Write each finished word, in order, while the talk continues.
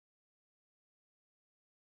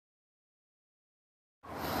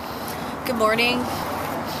Good morning.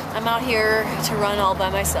 I'm out here to run all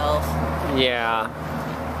by myself. Yeah.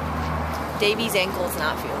 Davey's ankle's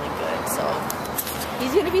not feeling good, so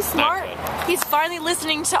he's gonna be smart. He's finally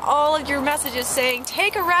listening to all of your messages saying,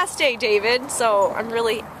 take a rest day, David. So I'm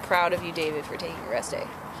really proud of you, David, for taking a rest day.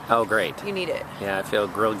 Oh, great. You need it. Yeah, I feel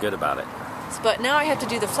real good about it. But now I have to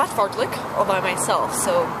do the flat fartlek all by myself,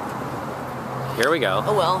 so... Here we go.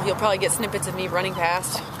 Oh well, you'll probably get snippets of me running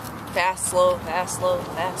fast. Fast, slow, fast, slow,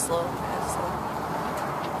 fast, slow, fast, slow.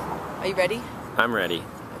 Are you ready? I'm ready.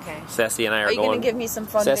 Okay. Sassy and I are going... Are you going to give me some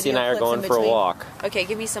fun video Sassy and I are clips going in for a between? walk. Okay,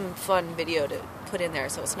 give me some fun video to put in there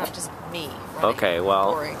so it's not just me running. Okay,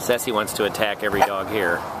 well, boring. Sassy wants to attack every dog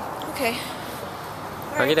here. Okay.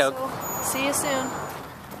 Okie doke. So, see you soon.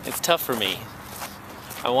 It's tough for me.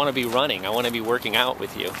 I want to be running. I want to be working out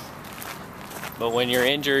with you. But when you're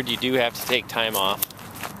injured, you do have to take time off.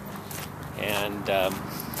 And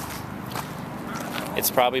it's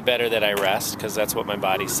probably better that I rest, because that's what my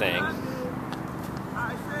body's saying.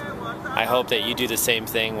 I hope that you do the same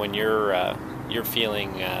thing when you're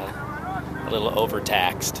feeling a little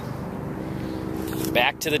overtaxed.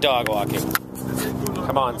 Back to the dog walking.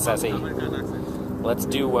 Come on, Sassy. Let's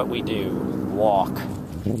do what we do. Walk.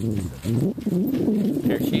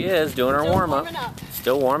 Here she is, doing her warm-up.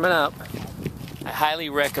 Still warming up. I highly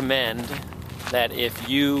recommend that if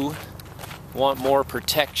you want more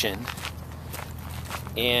protection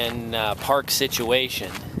in a park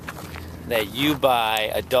situation, that you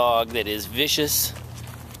buy a dog that is vicious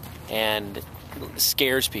and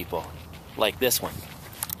scares people, like this one.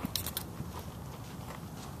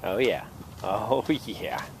 Oh yeah. Oh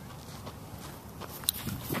yeah.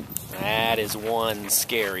 That is one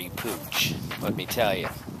scary pooch, let me tell you.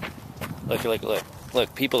 Look, look, look.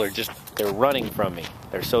 Look, people are just, they're running from me.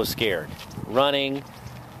 They're so scared. Running,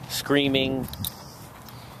 screaming.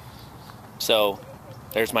 So,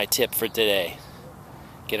 there's my tip for today.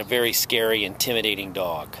 Get a very scary, intimidating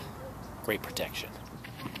dog. Great protection.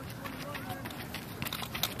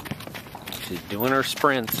 She's doing her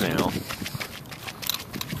sprints now.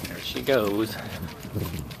 There she goes.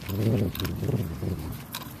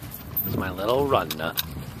 It's my little run nut.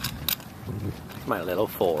 My little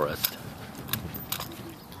Forrest.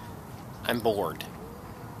 I'm bored.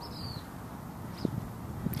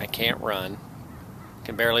 I can't run.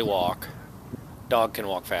 Can barely walk. Dog can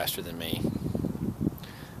walk faster than me.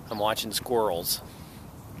 I'm watching squirrels.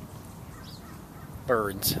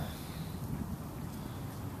 Birds.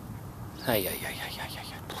 Ay, ay, ay, ay, ay, ay.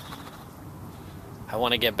 I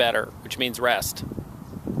want to get better, which means rest.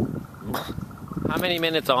 How many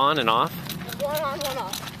minutes on and off? 1 on, 1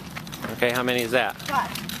 off. Okay, how many is that?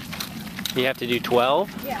 5. You have to do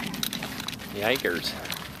 12? Yeah. Yikers.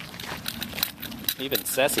 Even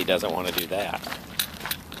Sassy doesn't want to do that.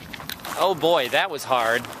 Oh boy, that was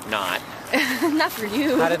hard. Not. Not for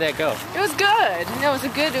you. How did that go? It was good.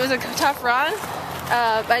 It was a tough run.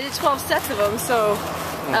 But I did 12 sets of them, so...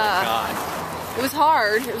 Oh my God. It was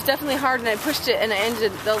hard. It was definitely hard, and I pushed it, and I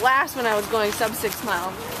ended the last one I was going sub 6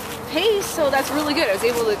 mile pace, so that's really good. I was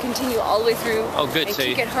able to continue all the way through. Oh, good. And so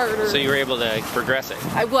kick it harder. So you were able to progress it.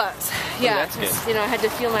 I was, yeah. Oh, that's good. You know, I had to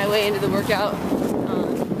feel my way into the workout.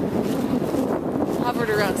 Hovered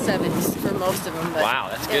around 7s for most of them, but wow,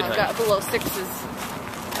 that's good. I got below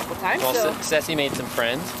 6s a couple times. Well, so. Sassy made some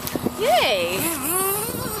friends. Yay!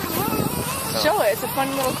 Show it. It's a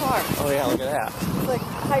fun little car. Oh yeah, look at that. It's like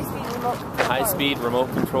high-speed remote control car. High-speed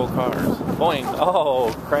remote control cars. Boing.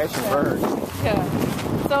 Oh, crash and burn.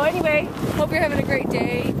 Yeah. So anyway, hope you're having a great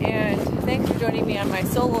day, and thanks for joining me on my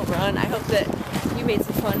solo run. I hope that you made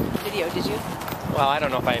some fun video. Did you? Well, I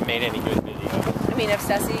don't know if I made any good video. I mean, if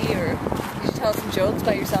Sassy, or did you tell some jokes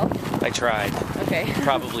by yourself? I tried. Okay.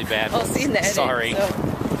 Probably bad. I'll see you in the edit. Sorry.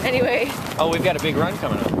 So, anyway. Oh, we've got a big run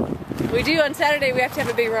coming up. We do on Saturday. We have to have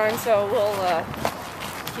a big run, so we'll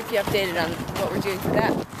keep you updated on what we're doing for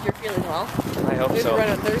that. If you're feeling well. I hope so. We have a run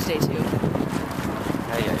on Thursday too.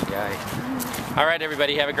 Ay, ay, ay. All right,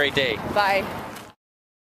 everybody. Have a great day. Bye.